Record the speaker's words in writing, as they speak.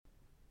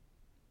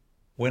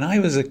When I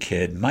was a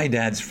kid, my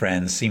dad's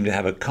friends seemed to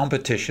have a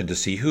competition to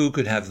see who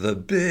could have the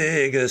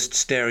biggest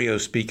stereo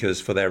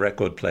speakers for their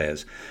record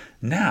players.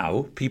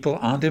 Now, people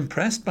aren't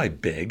impressed by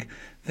big.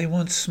 They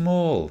want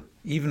small,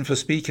 even for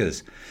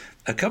speakers.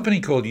 A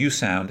company called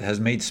USound has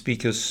made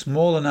speakers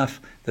small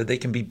enough that they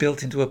can be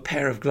built into a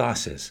pair of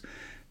glasses.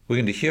 We're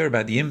going to hear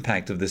about the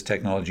impact of this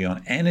technology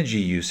on energy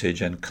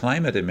usage and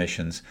climate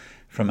emissions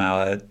from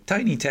our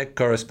Tiny Tech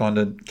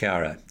correspondent,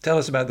 Chiara. Tell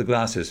us about the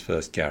glasses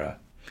first, Chiara.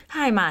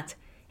 Hi, Matt.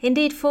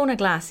 Indeed, Phonak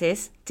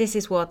glasses, this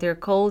is what they're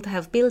called,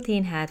 have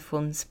built-in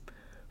headphones.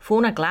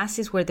 Phonak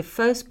glasses were the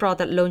first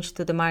product launched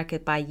to the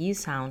market by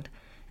USound,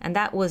 and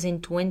that was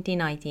in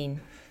 2019.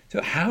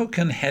 So how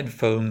can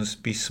headphones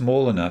be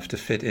small enough to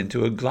fit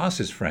into a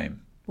glasses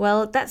frame?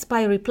 Well, that's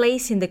by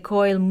replacing the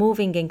coil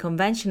moving in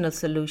conventional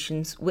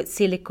solutions with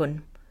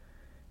silicone.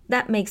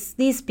 That makes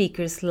these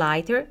speakers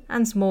lighter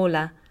and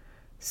smaller,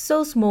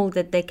 so small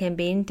that they can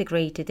be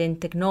integrated in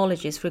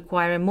technologies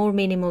requiring more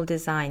minimal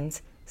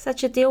designs,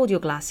 such as the audio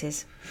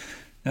glasses.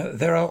 Now,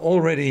 there are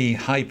already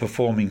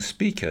high-performing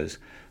speakers.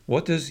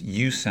 What does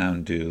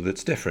USound do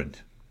that's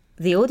different?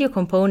 The audio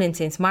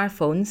components in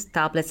smartphones,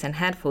 tablets and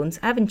headphones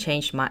haven't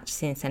changed much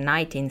since the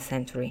 19th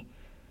century.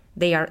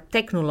 They are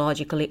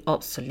technologically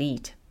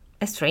obsolete,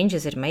 as strange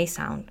as it may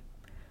sound.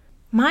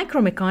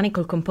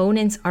 Micromechanical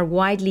components are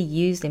widely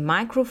used in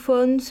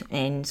microphones,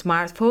 in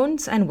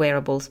smartphones and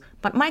wearables,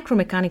 but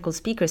micromechanical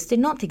speakers did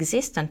not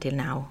exist until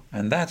now.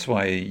 And that's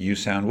why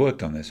USound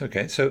worked on this.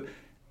 Okay, so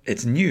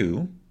it's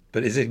new,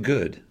 but is it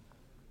good?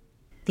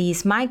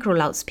 These micro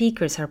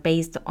loudspeakers are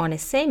based on a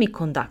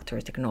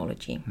semiconductor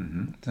technology.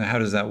 So how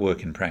does that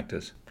work in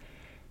practice?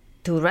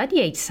 To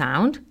radiate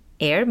sound,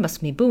 air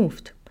must be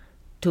moved.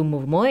 To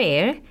move more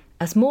air,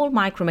 a small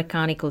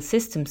micromechanical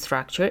system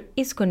structure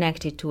is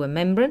connected to a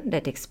membrane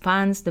that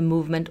expands the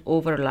movement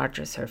over a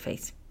larger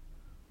surface.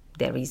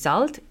 The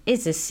result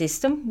is a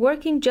system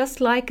working just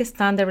like a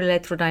standard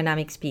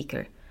electrodynamic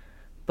speaker,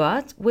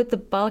 but with the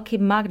bulky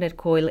magnet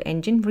coil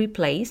engine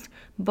replaced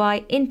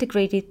by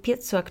integrated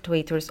piezo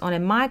actuators on a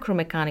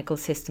micromechanical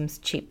systems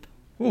chip.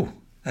 Ooh,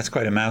 that's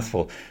quite a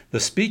mouthful. The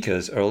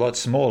speakers are a lot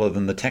smaller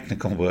than the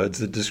technical words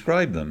that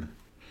describe them.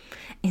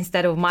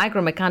 Instead of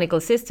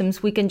micromechanical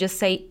systems, we can just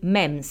say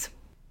MEMS.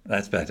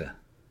 That's better.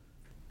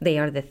 They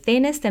are the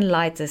thinnest and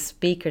lightest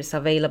speakers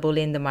available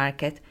in the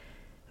market,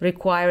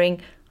 requiring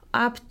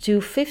up to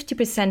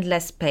 50%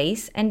 less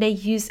space, and they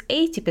use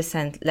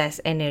 80% less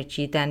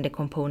energy than the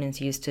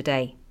components used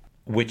today.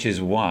 Which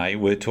is why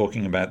we're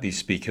talking about these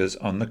speakers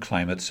on the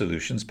Climate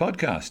Solutions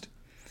podcast.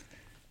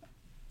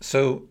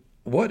 So,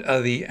 what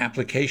are the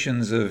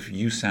applications of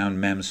USound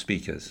MEMS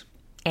speakers?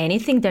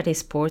 Anything that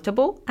is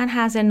portable and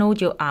has an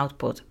audio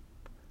output.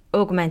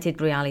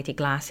 Augmented reality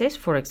glasses,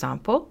 for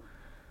example.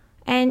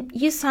 And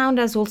USound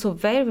has also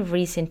very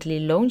recently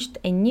launched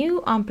a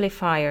new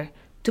amplifier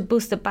to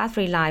boost the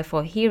battery life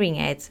of hearing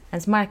aids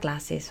and smart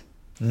glasses.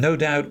 No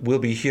doubt we'll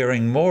be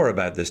hearing more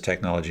about this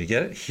technology.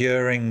 Get it?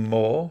 Hearing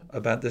more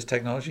about this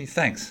technology?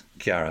 Thanks,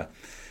 Chiara.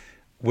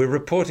 We're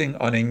reporting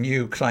on a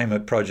new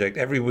climate project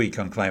every week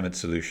on Climate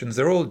Solutions.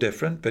 They're all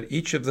different, but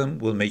each of them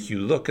will make you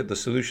look at the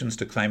solutions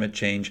to climate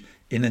change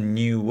in a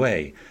new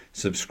way.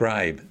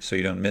 Subscribe so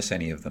you don't miss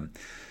any of them.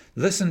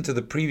 Listen to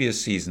the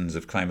previous seasons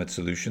of Climate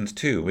Solutions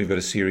too. We've got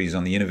a series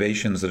on the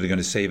innovations that are going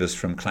to save us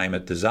from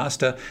climate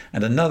disaster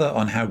and another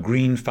on how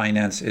green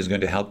finance is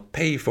going to help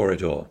pay for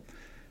it all.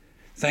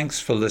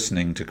 Thanks for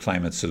listening to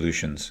Climate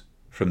Solutions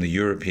from the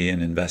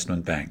European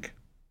Investment Bank.